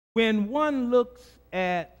When one looks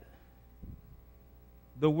at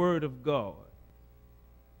the Word of God,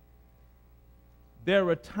 there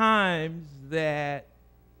are times that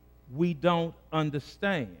we don't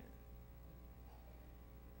understand.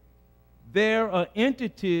 There are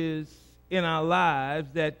entities in our lives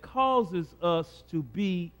that causes us to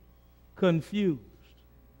be confused.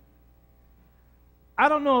 I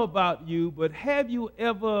don't know about you, but have you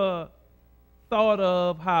ever thought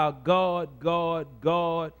of how God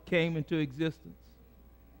came into existence?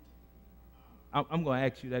 I'm going to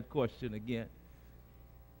ask you that question again.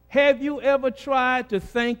 Have you ever tried to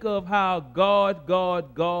think of how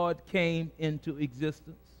God came into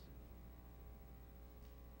existence?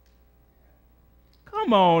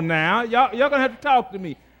 Come on now. Y'all going to have to talk to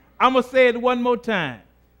me. I'm going to say it one more time.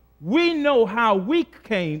 We know how we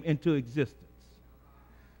came into existence.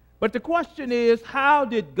 But the question is, how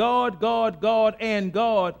did God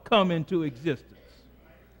come into existence?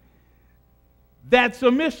 That's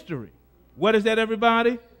a mystery. What is that,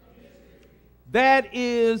 everybody? That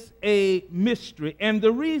is a mystery. And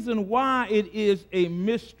the reason why it is a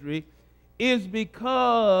mystery is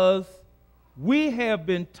because we have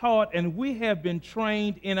been taught and we have been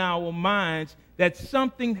trained in our minds that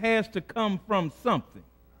something has to come from something.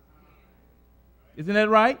 Isn't that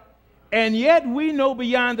right? And yet we know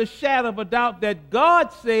beyond a shadow of a doubt that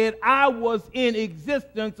God said, I was in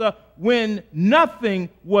existence when nothing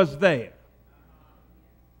was there.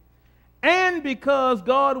 And because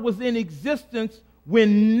God was in existence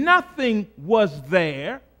when nothing was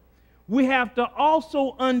there, we have to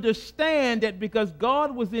also understand that because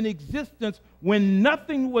God was in existence when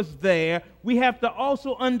nothing was there, we have to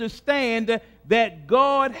also understand that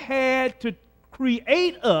God had to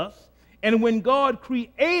create us. And when God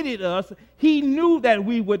created us, he knew that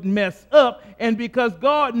we would mess up. And because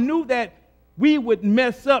God knew that we would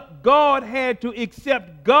mess up, God had to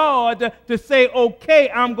accept God to say, okay,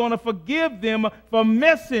 I'm going to forgive them for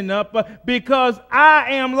messing up because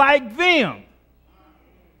I am like them.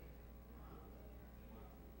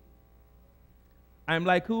 I'm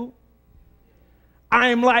like who?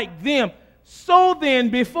 I'm like them. So then,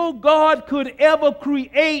 before God could ever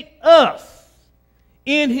create us,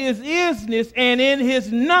 in his isness and in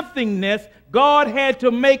his nothingness, God had to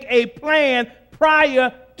make a plan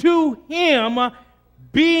prior to him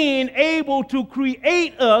being able to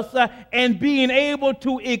create us and being able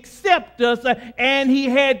to accept us, and he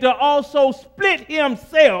had to also split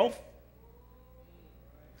himself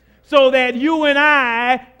so that you and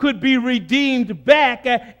I could be redeemed back,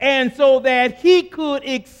 and so that he could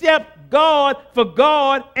accept God for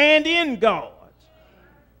God and in God.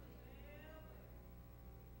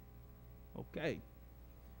 Okay,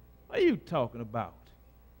 what are you talking about?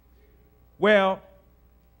 Well,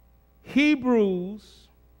 Hebrews,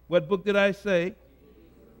 what book did I say?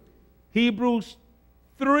 Hebrews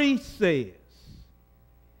 3 says,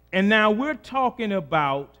 and now we're talking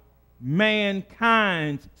about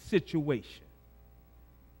mankind's situation.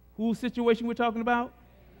 Whose situation we're talking about?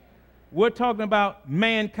 We're talking about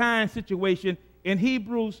mankind's situation in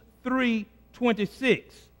Hebrews 3:26.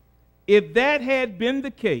 If that had been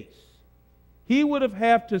the case, he would have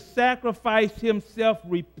had to sacrifice himself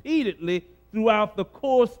repeatedly throughout the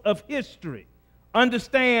course of history.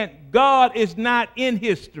 Understand, God is not in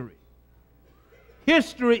history.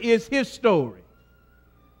 History is his story.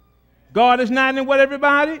 God is not in what,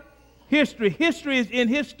 everybody? History. History is in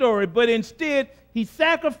his story, but instead, he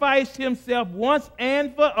sacrificed himself once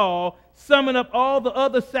and for all, summing up all the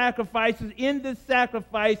other sacrifices in this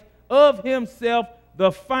sacrifice of himself,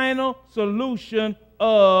 the final solution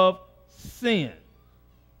of sin.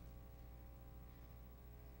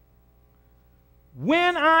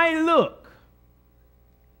 When I look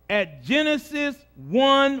at Genesis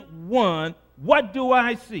 1:1, what do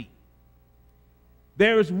I see?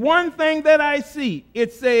 There is one thing that I see.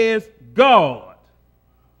 It says God.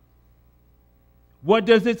 What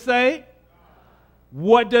does it say?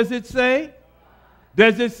 What does it say?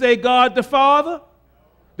 Does it say God the Father?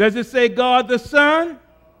 Does it say God the Son?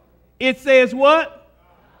 It says what?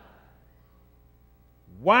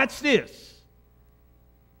 Watch this.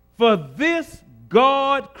 For this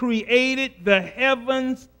God created the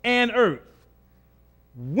heavens and earth.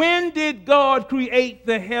 When did God create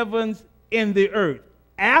the heavens and the earth?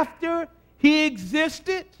 After he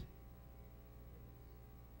existed?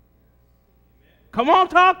 Come on,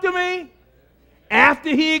 talk to me. After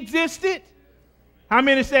he existed? How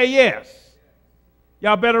many say yes?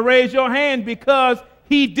 Y'all better raise your hand because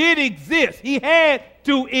he did exist. He had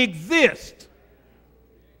to exist.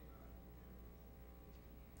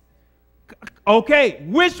 Okay,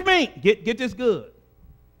 which means, get this good,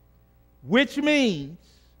 which means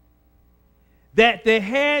that there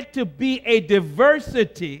had to be a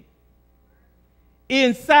diversity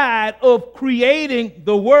inside of creating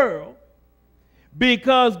the world,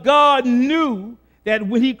 because God knew that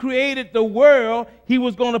when he created the world, he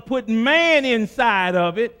was going to put man inside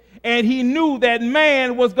of it, and he knew that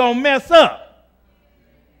man was going to mess up.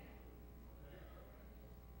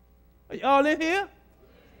 Are y'all in here?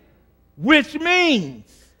 Which means,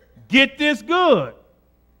 get this good.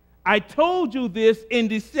 I told you this in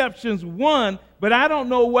Deceptions 1, but I don't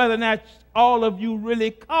know whether or not all of you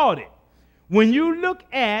really caught it. When you look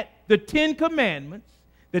at the 10 Commandments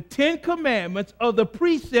are the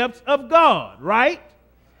precepts of God, right?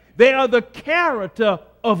 They are the character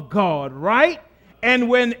of God, right? And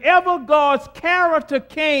whenever God's character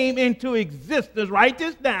came into existence, write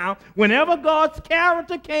this down, whenever God's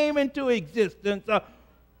character came into existence,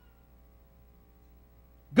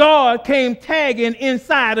 God came tagging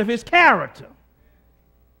inside of his character.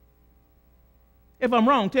 If I'm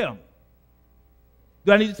wrong, tell me.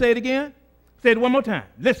 Do I need to say it again? Say it one more time.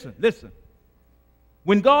 Listen, listen.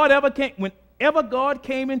 Whenever God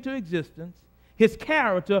came into existence, his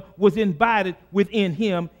character was embodied within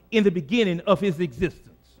him in the beginning of his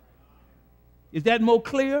existence. Is that more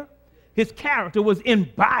clear? His character was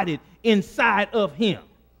embodied inside of him,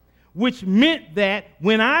 which meant that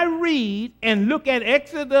when I read and look at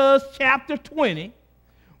Exodus chapter 20,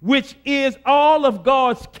 which is all of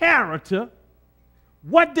God's character,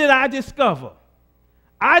 what did I discover?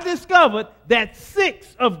 I discovered that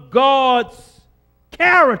 6 of God's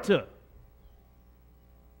character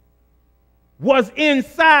was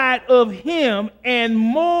inside of him, and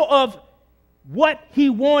more of what he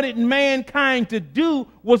wanted mankind to do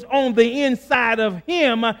was on the inside of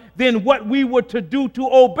him than what we were to do to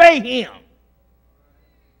obey him.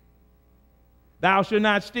 Thou shalt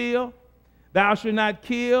not steal, thou shalt not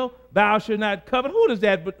kill, thou shalt not covet. Who is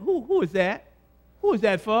that? But who is that? Who is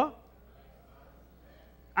that for?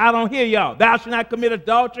 I don't hear y'all. Thou shalt not commit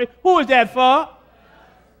adultery. Who is that for?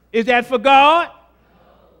 Is that for God?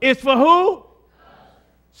 It's for who?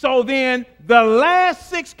 So then the last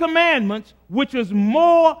 6 commandments, which is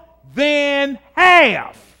more than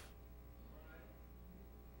half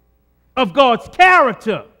of God's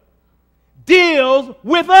character, deals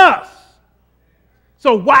with us.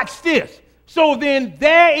 So watch this. So then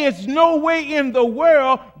there is no way in the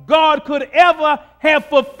world God could ever have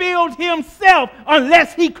fulfilled himself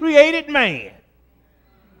unless he created man.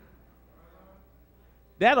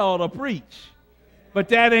 That ought to preach. But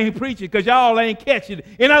that ain't preaching, because y'all ain't catching it.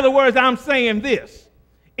 In other words, I'm saying this.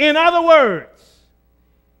 In other words,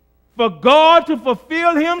 for God to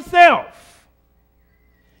fulfill himself,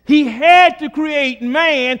 he had to create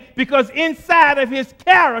man, because inside of his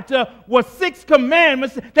character was 6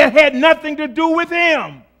 commandments that had nothing to do with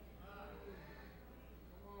him.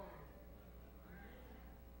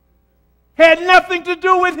 Had nothing to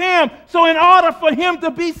do with him. So in order for him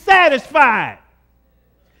to be satisfied,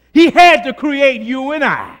 he had to create you and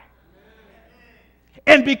I.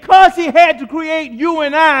 And because he had to create you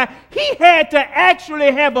and I, he had to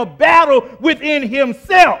actually have a battle within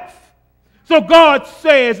himself. So God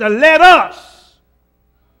says, let us.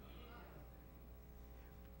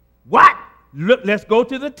 What? Look, let's go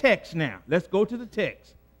to the text now. Let's go to the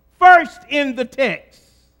text. First in the text,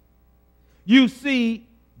 you see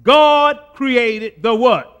God created the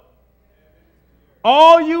what?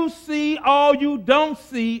 All you see, all you don't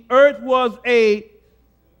see, earth was a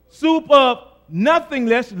soup of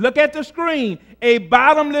nothingness. Look at the screen. A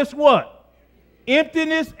bottomless what?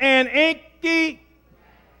 Emptiness and empty.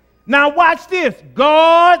 Now watch this.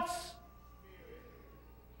 God's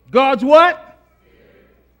what?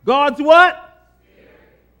 God's what?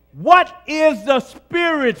 What is the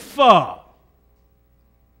Spirit for?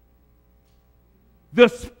 The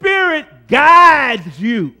Spirit guides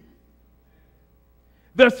you.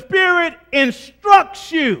 The Spirit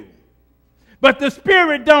instructs you, but the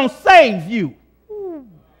Spirit don't save you.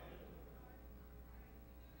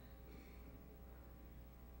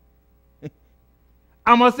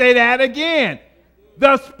 I'm going to say that again.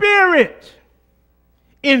 The Spirit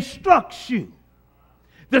instructs you.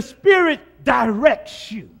 The Spirit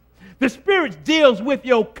directs you. The Spirit deals with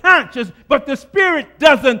your conscience, but the Spirit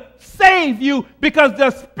doesn't save you, because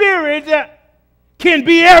the Spirit can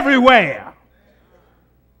be everywhere.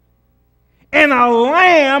 And a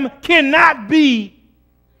lamb cannot be.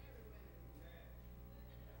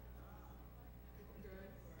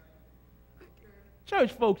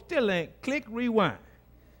 Church folks still ain't click rewind.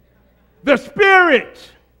 The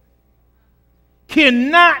Spirit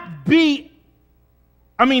cannot be,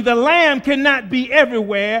 the lamb cannot be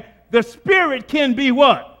everywhere. The Spirit can be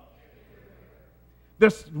what?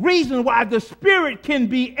 The reason why the Spirit can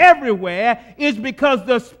be everywhere is because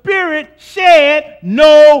the Spirit shed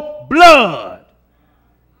no blood.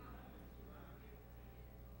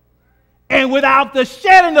 And without the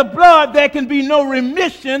shedding of blood, there can be no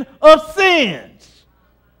remission of sins.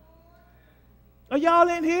 Are y'all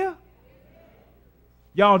in here?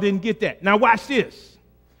 Y'all didn't get that. Now watch this.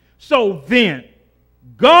 So then,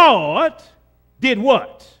 God did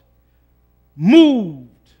what? Moved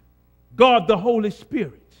God the Holy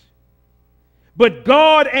Spirit. But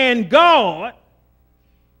God and God,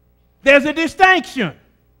 there's a distinction.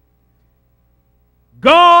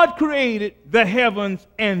 God created the heavens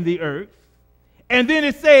and the earth. And then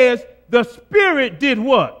it says the Spirit did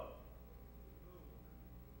what?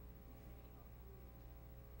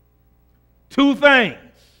 Two things.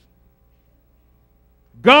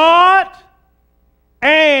 God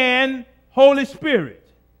and Holy Spirit.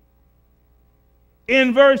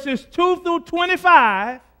 In verses 2 through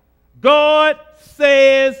 25, God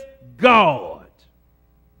says God.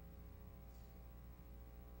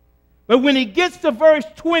 But when he gets to verse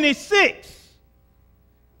 26,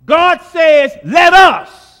 God says, let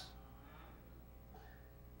us.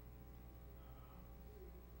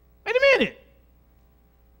 Wait a minute.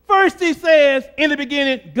 First he says, in the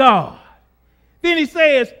beginning, God. Then he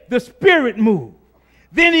says, the Spirit moved.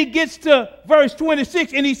 Then he gets to verse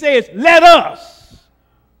 26 and he says, let us.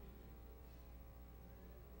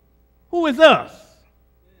 Who is us?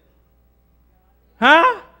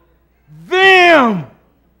 Huh? Them.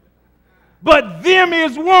 But them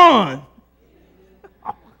is one.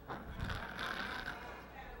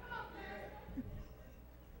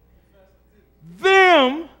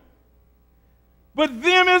 Them, but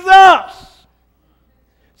them is us.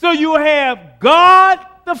 So you have God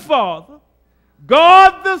the Father,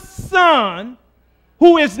 God the Son,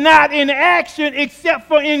 who is not in action except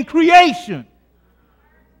for in creation.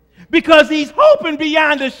 Because he's hoping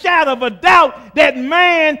beyond a shadow of a doubt that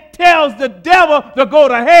man tells the devil to go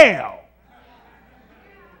to hell.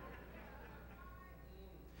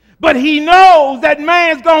 But he knows that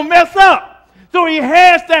man's going to mess up. So he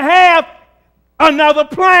has to have another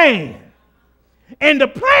plan. And the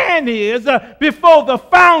plan is, before the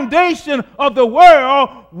foundation of the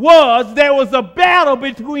world there was a battle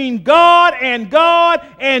between God and God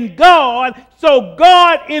and God. So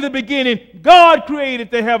God, in the beginning, God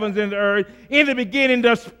created the heavens and the earth. In the beginning,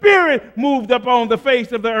 the Spirit moved upon the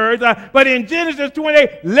face of the earth. But in Genesis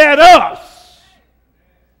 28, let us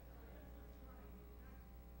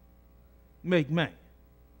make man.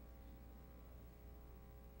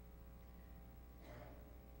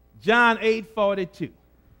 John 8:42.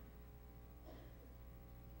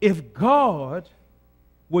 If God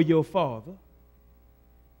were your Father,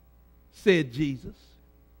 said Jesus,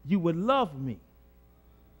 you would love me.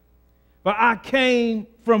 But I came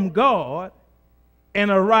from God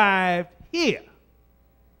and arrived here.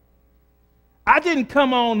 I didn't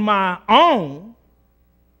come on my own.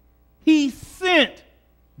 He sent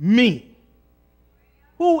me.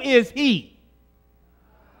 Who is he?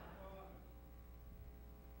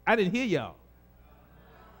 I didn't hear y'all.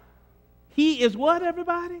 He is what,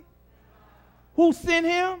 everybody? Who sent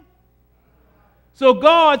him? So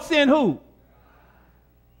God sent who?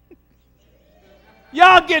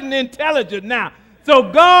 Y'all getting intelligent now.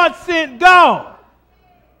 So God sent God.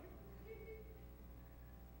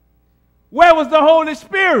 Where was the Holy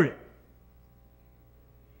Spirit?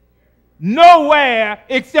 Nowhere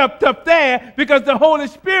except up there, because the Holy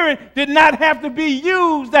Spirit did not have to be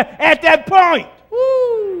used at that point.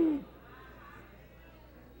 Woo.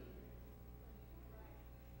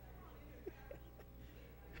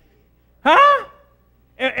 Huh?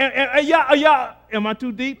 Y'all, am I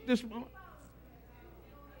too deep this moment?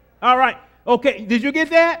 All right. Okay. Did you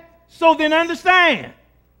get that? So then understand.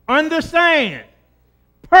 Understand.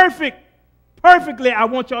 Perfectly, I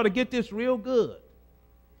want y'all to get this real good.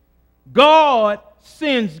 God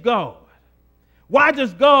sends God. Why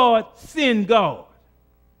does God send God?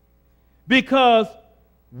 Because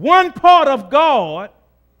one part of God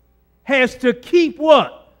has to keep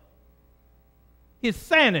what? His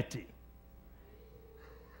sanity.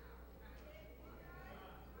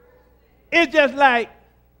 It's just like,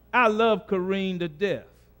 I love Kareem to death,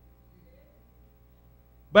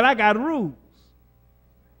 but I got rules.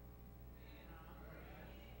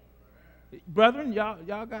 Brethren,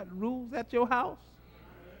 y'all got rules at your house?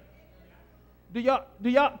 Do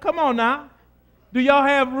y'all, come on now. Do y'all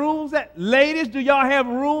have rules ladies, do y'all have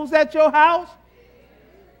rules at your house?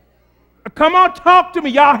 Come on, talk to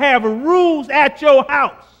me. Y'all have rules at your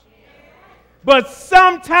house. But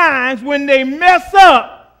sometimes when they mess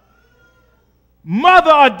up,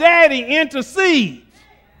 mother or daddy intercedes.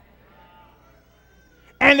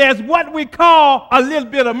 And there's what we call a little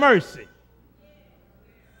bit of mercy.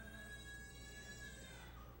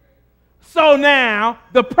 So now,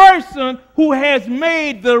 the person who has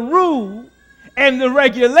made the rule and the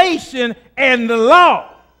regulation and the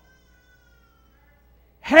law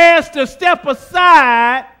has to step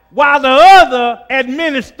aside while the other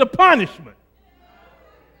administers punishment.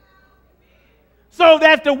 So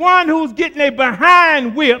that the one who's getting their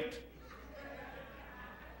behind whipped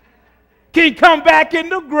can come back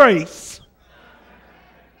into grace.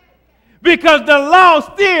 Because the law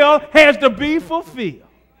still has to be fulfilled.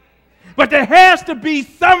 But there has to be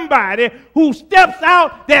somebody who steps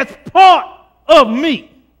out that's part of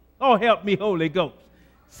me. Oh, help me, Holy Ghost.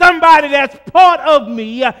 Somebody that's part of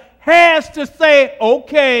me has to say,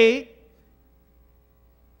 okay,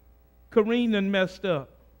 Kareen done messed up.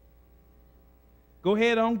 Go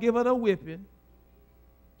ahead on, give her a whipping.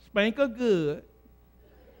 Spank her good.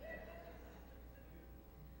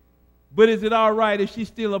 But is it all right if she's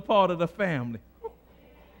still a part of the family?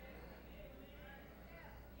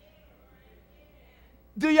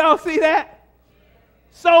 Do y'all see that?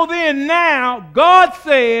 So then now, God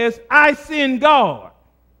says, I send God.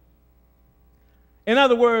 In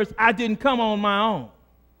other words, I didn't come on my own.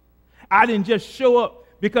 I didn't just show up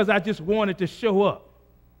because I just wanted to show up.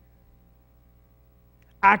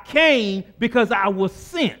 I came because I was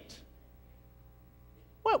sent.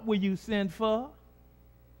 What were you sent for?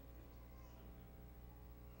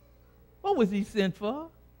 What was he sent for?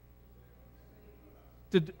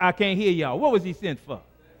 I can't hear y'all. What was he sent for?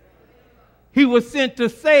 He was sent to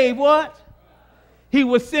save what? He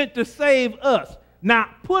was sent to save us. Now,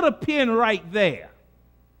 put a pin right there.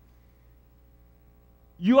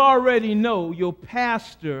 You already know your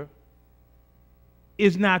pastor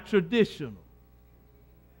is not traditional.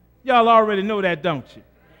 Y'all already know that, don't you?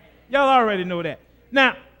 Y'all already know that.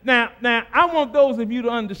 Now, I want those of you to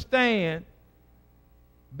understand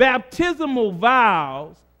baptismal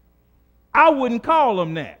vows, I wouldn't call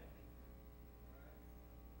them that.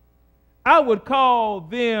 I would call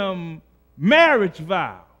them marriage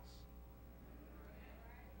vows.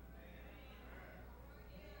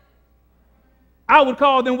 I would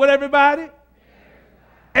call them what, everybody?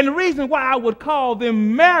 And the reason why I would call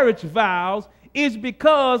them marriage vows is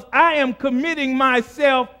because I am committing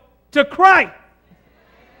myself to Christ.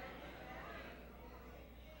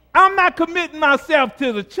 I'm not committing myself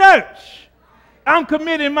to the church. I'm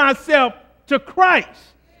committing myself to Christ.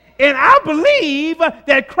 And I believe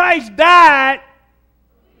that Christ died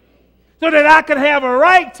so that I could have a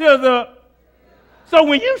right to the. So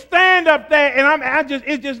when you stand up there and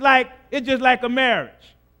it's just like a marriage.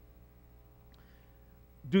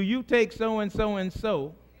 Do you take so and so and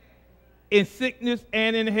so in sickness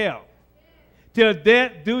and in health? Till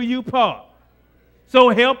death do you part. So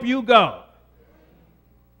help you God.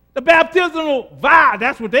 The baptismal vow,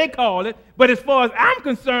 that's what they call it. But as far as I'm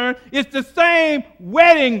concerned, it's the same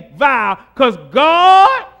wedding vow. Because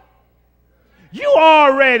God, you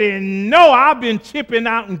already know I've been chipping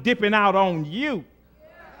out and dipping out on you.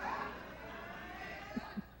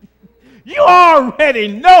 You already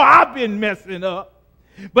know I've been messing up.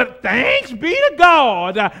 But thanks be to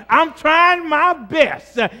God, I'm trying my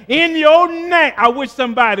best in your name. I wish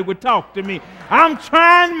somebody would talk to me. I'm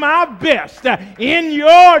trying my best in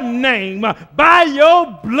your name, by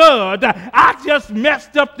your blood. I just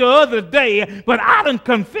messed up the other day, but I done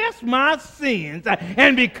confessed my sins.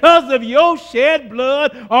 And because of your shed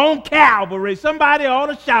blood on Calvary, somebody ought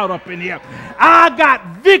to shout up in here, I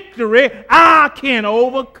got victory I can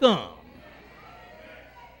overcome.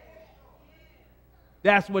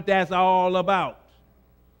 That's what that's all about.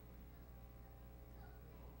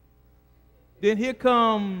 Then here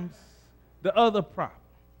comes the other problem.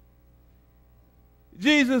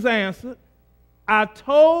 Jesus answered, I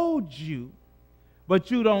told you, but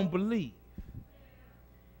you don't believe.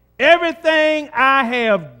 Everything I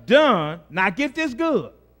have done, now get this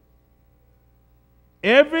good.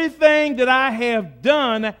 Everything that I have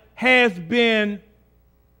done has been,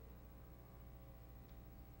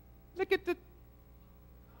 look at the,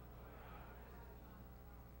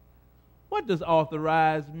 what does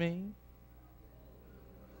authorized mean?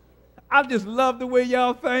 I just love the way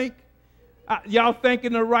y'all think. Y'all think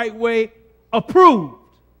in the right way. Approved.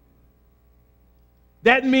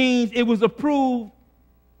 That means it was approved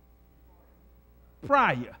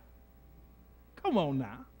prior. Come on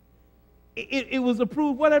now. It was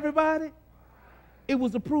approved what, everybody? It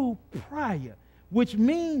was approved prior, which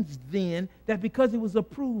means then that because it was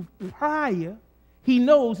approved prior, he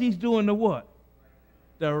knows he's doing the what?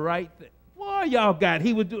 The right thing. Boy, y'all got it.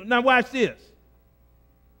 He would do. Now watch this.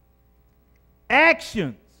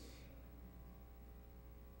 Actions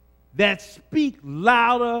that speak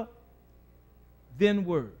louder than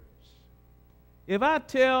words. If I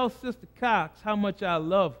tell Sister Cox how much I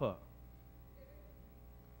love her,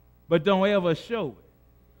 but don't ever show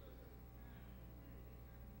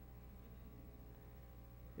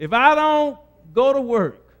it, if I don't go to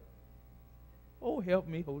work, oh, help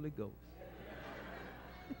me, Holy Ghost.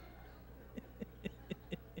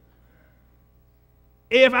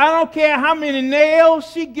 If I don't care how many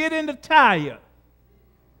nails she get in the tire,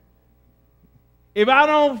 if I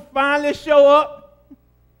don't finally show up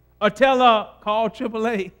or tell her, call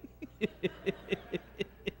AAA,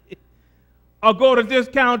 or go to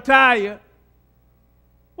Discount Tire,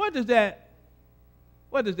 what does that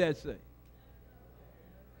say?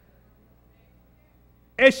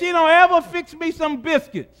 And she don't ever fix me some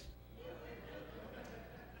biscuits,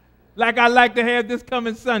 like I like to have this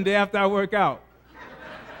coming Sunday after I work out,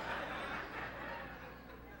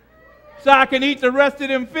 so I can eat the rest of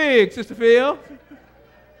them figs, Sister Phil.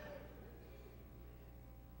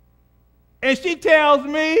 And she tells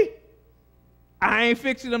me, I ain't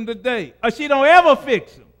fixing them today. Or she don't ever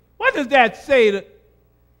fix them. What does that say?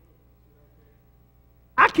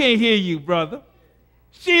 I can't hear you, brother.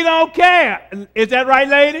 She don't care. Is that right,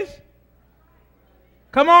 ladies?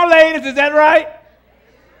 Come on, ladies, is that right?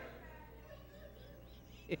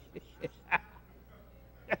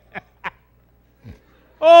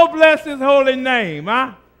 Oh, bless his holy name.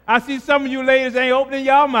 Huh? I see some of you ladies ain't opening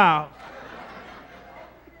your mouths.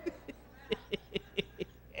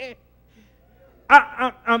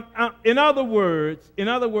 In other words,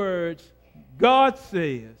 God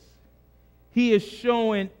says he is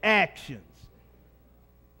showing actions.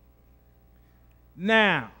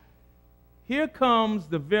 Now, here comes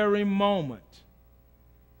the very moment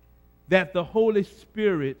that the Holy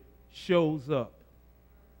Spirit shows up.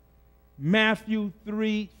 Matthew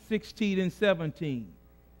 3:16 and 17.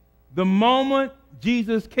 The moment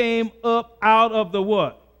Jesus came up out of the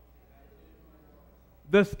what?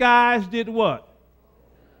 The skies did what?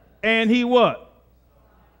 And he what?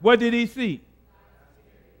 What did he see?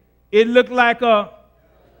 It looked like a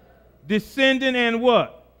descending and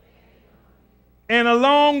what? And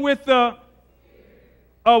along with a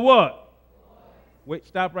what? Wait,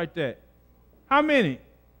 stop right there. How many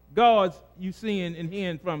gods you seeing and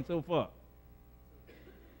hearing from so far?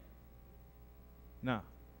 Now,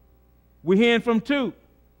 we're hearing from two.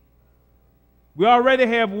 We already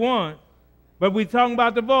have one, but we're talking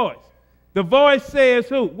about the voice. The voice says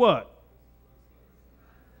who? What?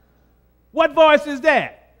 What voice is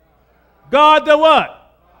that? God the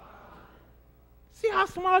what? See how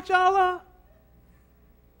smart y'all are?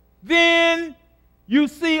 Then you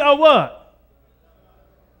see a what?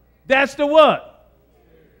 That's the what?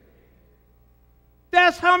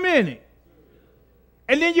 That's how many?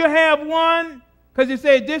 And then you have one, because it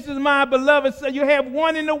says, this is my beloved son. You have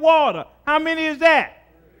one in the water. How many is that?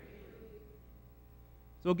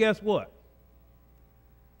 So guess what?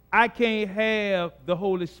 I can't have the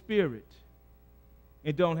Holy Spirit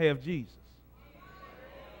and don't have Jesus.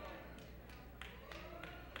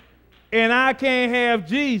 And I can't have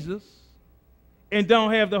Jesus and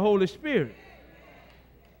don't have the Holy Spirit.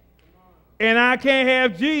 And I can't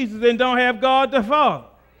have Jesus and don't have God the Father.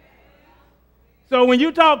 So when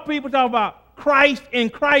you talk, people talk about Christ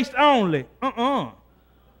and Christ only.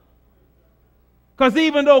 Because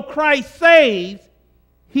even though Christ saves,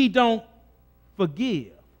 he don't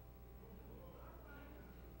forgive.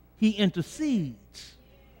 He intercedes.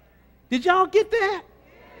 Did y'all get that?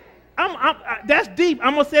 That's deep.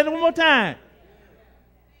 I'm going to say it one more time.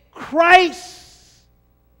 Christ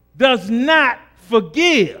does not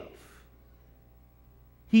forgive.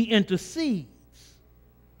 He intercedes.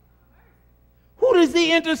 Who does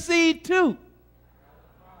he intercede to?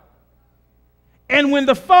 And when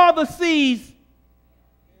the Father sees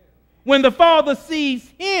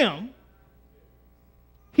him,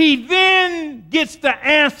 he then gets the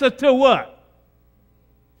answer to what?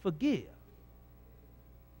 Forgive.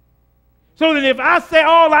 So that if I say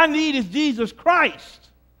all I need is Jesus Christ,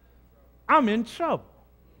 I'm in trouble.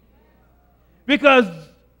 Because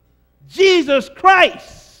Jesus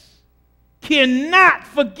Christ cannot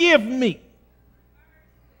forgive me.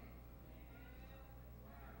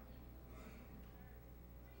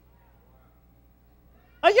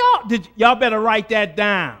 Y'all better write that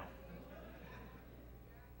down.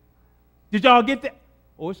 Did y'all get that?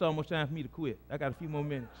 Oh, it's almost time for me to quit. I got a few more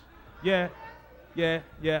minutes. Yeah,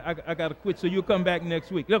 I got to quit, so you'll come back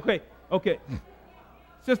next week. Okay.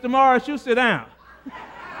 Sister Morris, you sit down.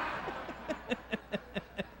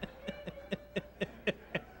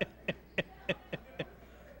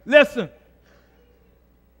 Listen.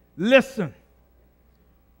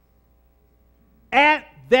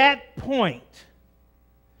 that point,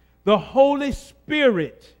 the Holy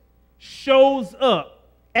Spirit shows up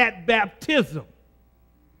at baptism.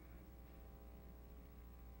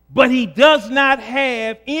 But he does not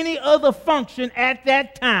have any other function at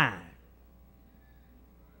that time.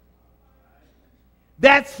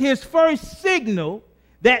 That's his first signal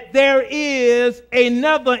that there is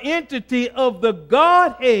another entity of the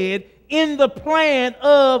Godhead in the plan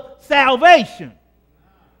of salvation.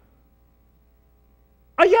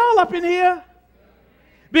 Are y'all up in here?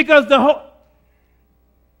 Because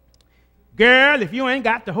girl, if you ain't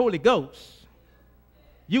got the Holy Ghost,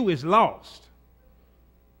 you is lost.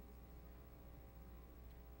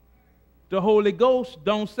 The Holy Ghost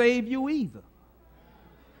don't save you either.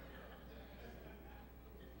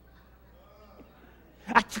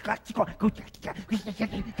 Look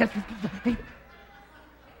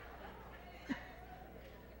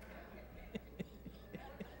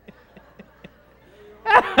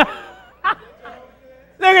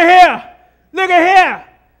at here. Look at here.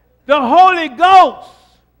 The Holy Ghost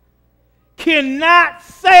cannot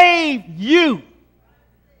save you.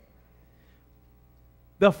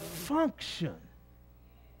 The function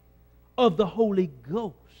of the Holy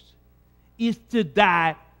Ghost is to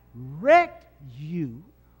direct you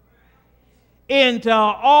into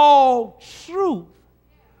all truth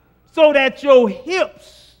so that your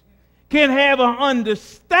hips can have an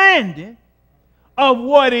understanding of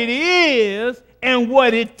what it is and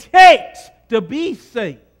what it takes to be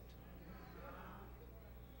saved.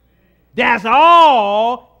 That's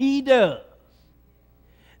all he does.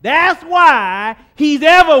 That's why he's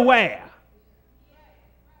everywhere.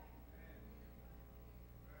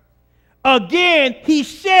 Again, he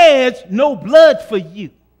sheds no blood for you.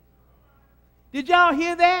 Did y'all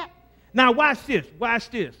hear that? Now watch this. Watch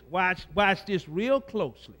this. Watch this real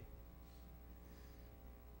closely.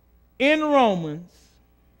 In Romans,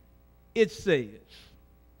 it says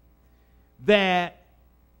that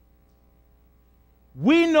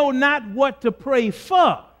we know not what to pray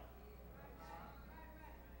for,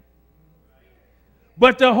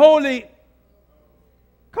 but the Holy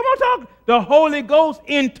Ghost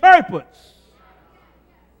interprets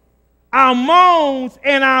our moans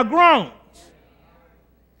and our groans.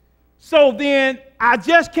 So then I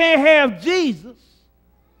just can't have Jesus,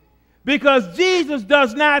 because Jesus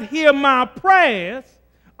does not hear my prayers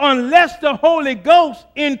unless the Holy Ghost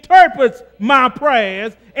interprets my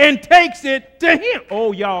prayers and takes it to him.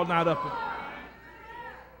 Oh, y'all not up here.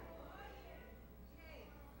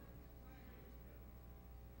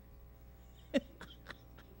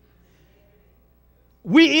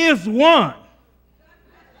 We is one.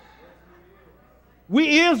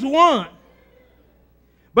 We is one.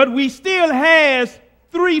 But we still has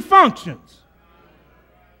three functions.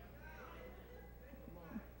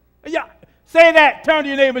 Yeah, say that. Turn to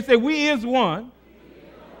your neighbor and say, we is one.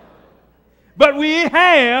 But we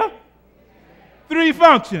have three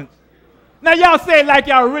functions. Now y'all say it like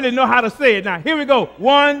y'all really know how to say it. Now here we go.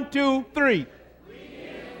 1, 2, 3.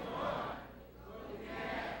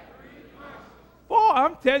 Boy,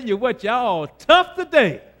 I'm telling you what, y'all tough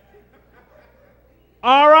today.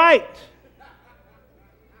 All right.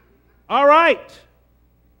 All right.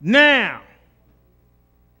 Now,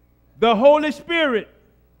 the Holy Spirit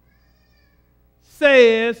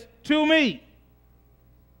says to me,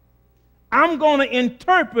 I'm going to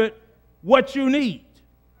interpret what you need,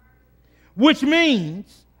 which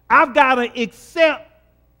means I've got to accept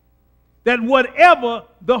that whatever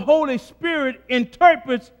the Holy Spirit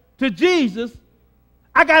interprets to Jesus,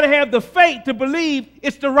 I got to have the faith to believe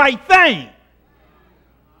it's the right thing.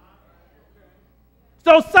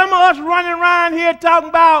 So some of us running around here talking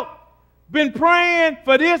about been praying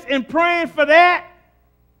for this and praying for that.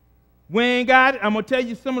 We ain't got it. I'm going to tell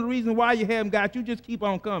you some of the reasons why you haven't got it. You just keep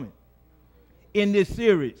on coming in this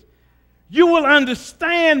series. You will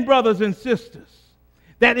understand, brothers and sisters,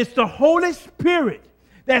 that it's the Holy Spirit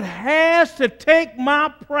that has to take my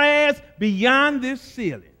prayers beyond this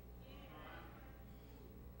ceiling.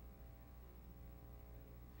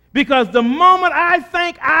 Because the moment I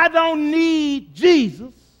think I don't need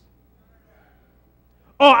Jesus,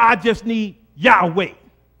 or I just need Yahweh.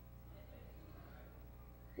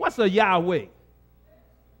 What's a Yahweh?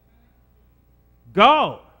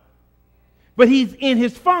 God. But he's in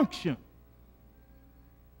his function.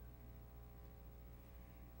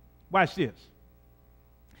 Watch this.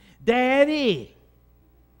 Daddy,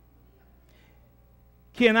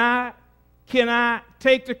 can I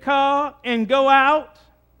take the car and go out?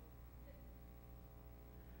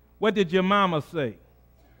 What did your mama say?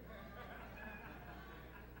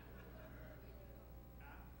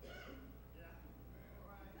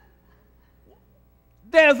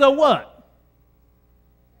 There's a what?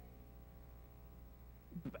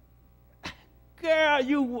 Girl,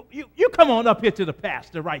 you come on up here to the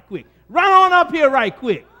pastor right quick. Run on up here right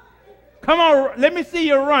quick. Come on, let me see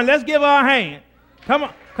you run. Let's give her a hand. Come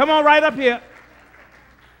on right up here.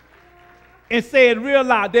 And say it real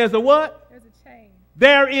loud. There's a what? There's a chain.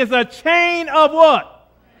 There is a chain of what?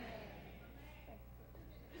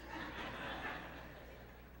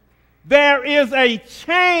 There is a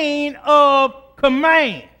chain of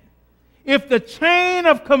command. If the chain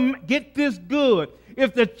of get this good.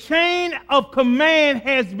 If the chain of command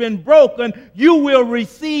has been broken, you will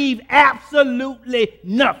receive absolutely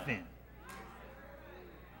nothing.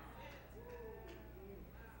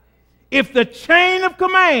 If the chain of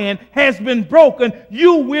command has been broken,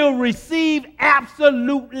 you will receive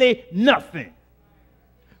absolutely nothing.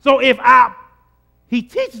 So he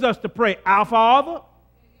teaches us to pray, Our Father,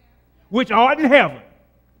 which art in heaven,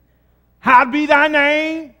 hallowed be thy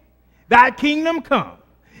name, thy kingdom come,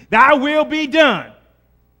 thy will be done.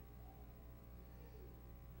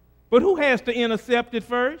 But who has to intercept it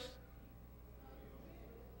first?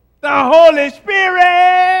 The Holy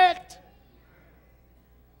Spirit.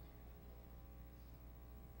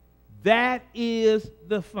 That is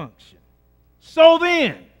the function. So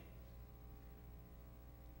then,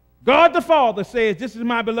 God the Father says, this is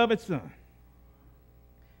my beloved Son,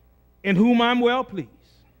 in whom I'm well pleased.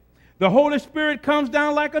 The Holy Spirit comes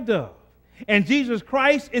down like a dove, and Jesus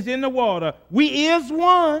Christ is in the water. We is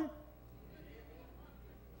one,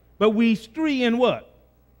 but we's three in what?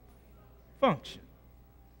 Function.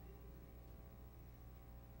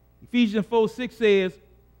 Ephesians 4:6 says,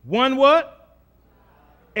 one what?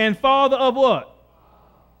 And Father of what?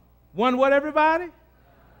 One what, everybody?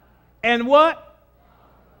 And what?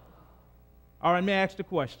 All right, let me ask the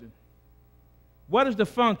question. What is the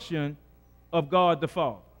function of God the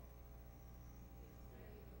Father?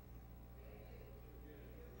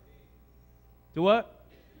 To what?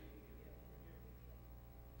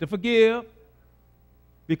 To forgive.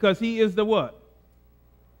 Because he is the what?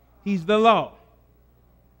 He's the law.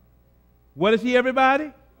 What is he,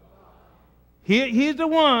 everybody? He's the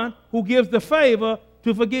one who gives the favor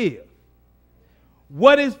to forgive.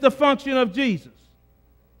 What is the function of Jesus?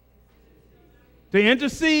 To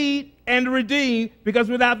intercede and redeem, because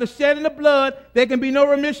without the shedding of blood, there can be no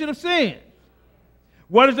remission of sin.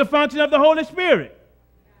 What is the function of the Holy Spirit?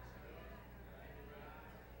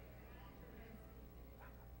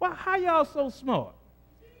 Well, how y'all so smart?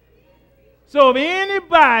 So if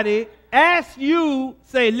anybody asks you,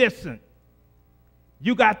 say, listen,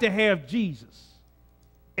 you got to have Jesus.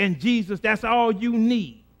 And Jesus, that's all you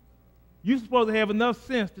need. You're supposed to have enough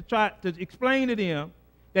sense to try to explain to them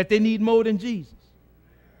that they need more than Jesus.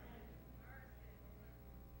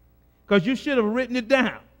 Because you should have written it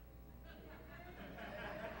down.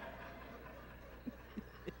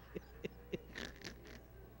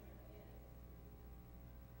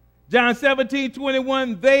 John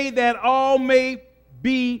 17:21, they that all may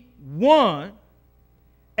be one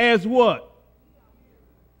as what?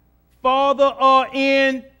 Father are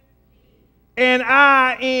in, and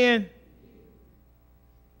I in.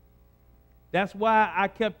 That's why I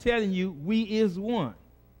kept telling you, we is one.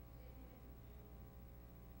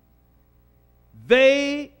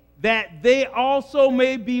 They also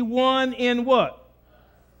may be one in what?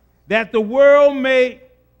 That the world may,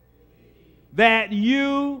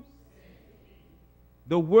 the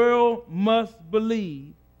world must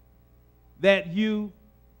believe that you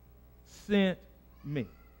sent me.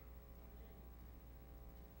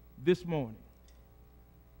 This morning,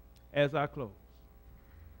 as I close,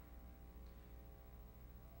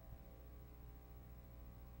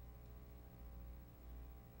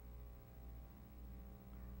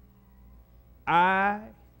 I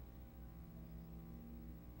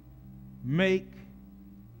make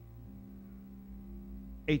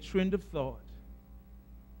a trend of thought,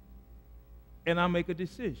 and I make a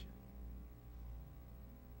decision.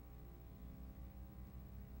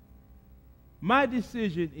 My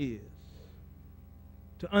decision is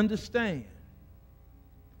to understand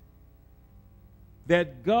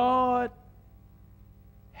that God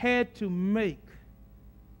had to make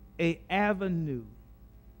an avenue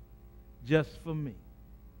just for me.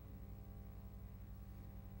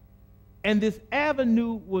 And this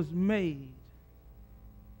avenue was made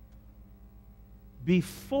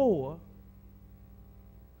before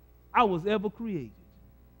I was ever created.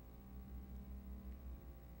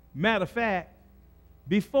 Matter of fact,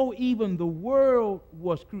 before even the world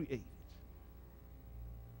was created.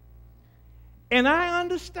 And I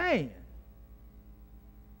understand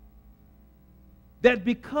that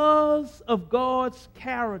because of God's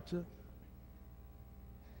character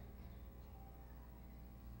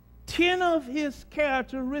 10 of his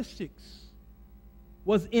characteristics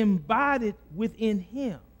was embodied within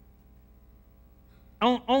him.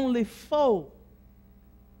 Only 4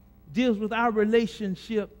 deals with our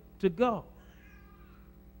relationship to God.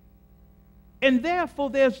 And therefore,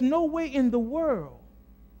 there's no way in the world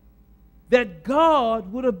that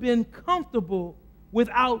God would have been comfortable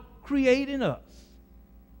without creating us.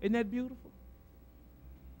 Isn't that beautiful?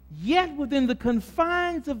 Yet within the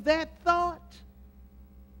confines of that thought,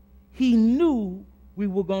 he knew we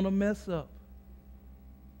were going to mess up.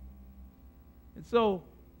 And so,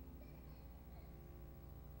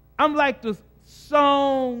 I'm like the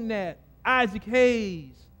song that Isaac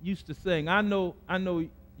Hayes used to sing. I know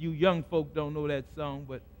you young folk don't know that song,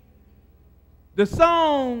 but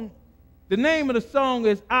the name of the song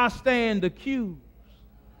is I Stand Accused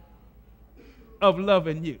of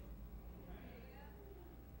Loving You.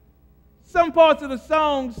 Some parts of the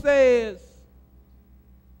song says,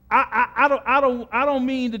 I don't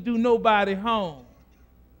mean to do nobody harm,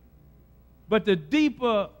 but the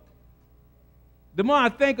more I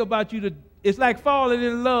think about you, it's like falling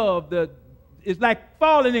in love. It's like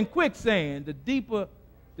falling in quicksand. The deeper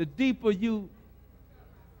you,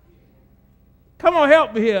 come on,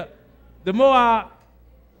 help me here. The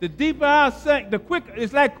deeper I sink, the quicker.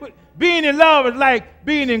 It's like being in love is like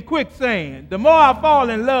being in quicksand. The more I fall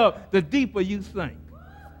in love, the deeper you sink.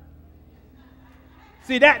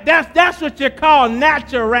 See, that's what you call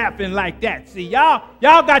natural rapping like that. See, y'all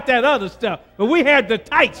got that other stuff, but we had the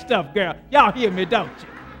tight stuff, girl. Y'all hear me, don't you?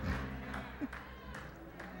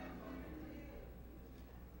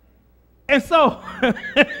 And so,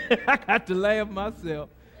 I got to laugh myself.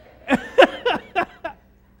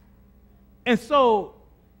 And so,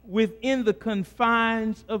 within the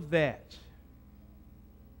confines of that,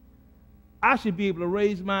 I should be able to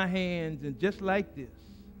raise my hands and just like this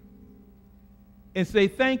and say,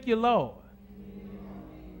 thank you, Lord,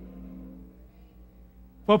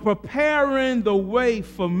 for preparing the way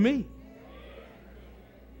for me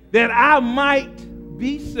that I might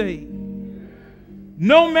be saved.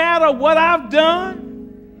 No matter what I've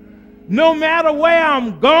done, no matter where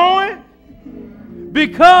I'm going,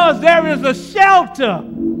 because there is a shelter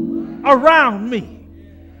around me.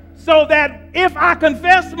 So that if I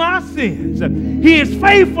confess my sins, he is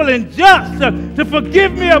faithful and just to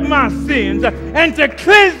forgive me of my sins and to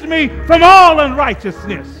cleanse me from all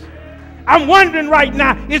unrighteousness. I'm wondering right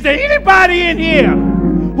now, is there anybody in here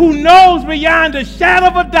who knows beyond a shadow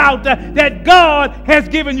of a doubt that God has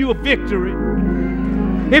given you a victory?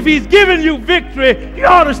 If he's given you victory, you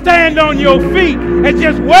ought to stand on your feet and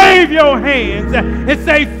just wave your hands and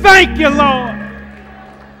say, thank you, Lord.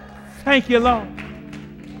 Thank you, Lord,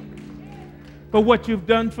 for what you've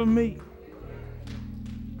done for me.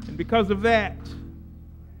 And because of that,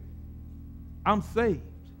 I'm saved.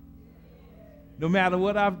 No matter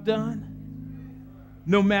what I've done,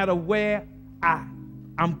 no matter where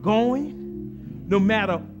I'm going, no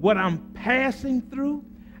matter what I'm passing through,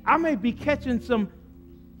 I may be catching some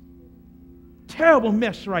terrible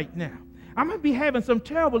mess right now. I might be having some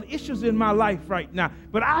terrible issues in my life right now,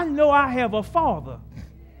 but I know I have a Father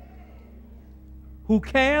who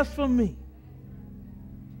cares for me.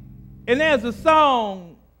 And there's a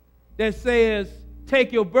song that says,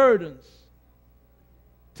 take your burdens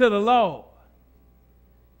to the Lord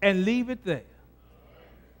and leave it there.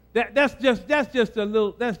 That's just a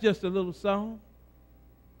little song.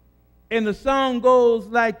 And the song goes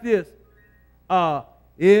like this.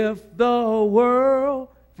 If the world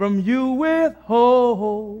from you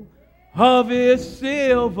withhold of its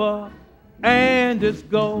silver and its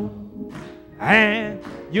gold, and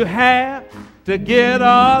you have to get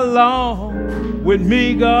along with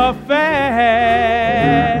meager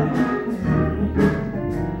fare,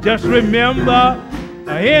 just remember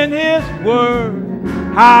in his word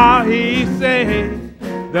how he said,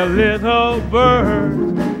 the little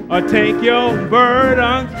birds take your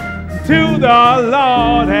burdens to the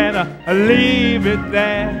Lord and leave it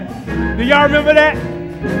there. Do y'all remember that?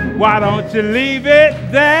 Why don't you leave it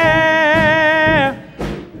there?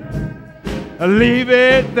 Leave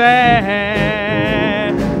it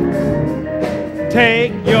there.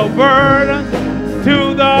 Take your burden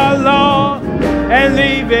to the Lord and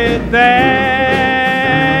leave it there.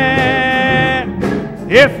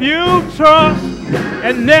 If you trust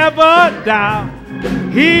and never doubt,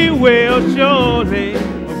 he will surely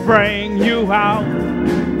bring you out.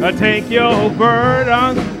 Take your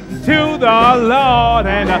burden to the Lord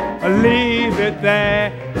and leave it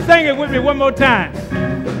there. Sing it with me one more time.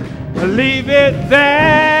 Leave it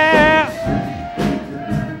there.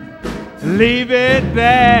 Leave it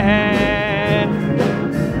there.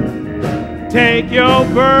 Take your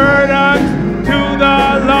burdens to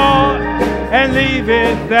the Lord and leave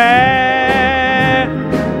it there.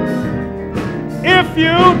 If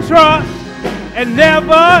you trust and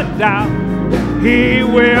never doubt, He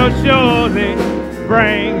will surely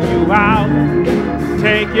bring you out.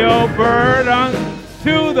 Take your burdens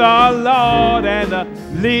to the Lord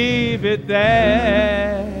and leave it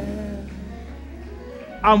there.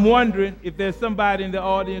 I'm wondering if there's somebody in the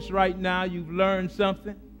audience right now, you've learned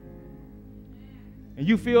something, and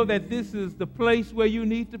you feel that this is the place where you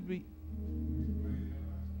need to be,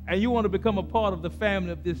 and you want to become a part of the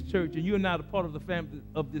family of this church, and you're not a part of the family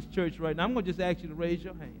of this church right now. I'm going to just ask you to raise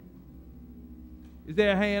your hand. Is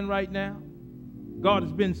there a hand right now? God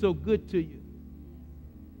has been so good to you,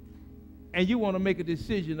 and you want to make a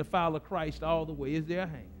decision to follow Christ all the way. Is there a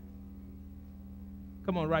hand?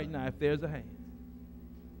 Come on right now if there's a hand.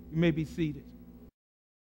 You may be seated.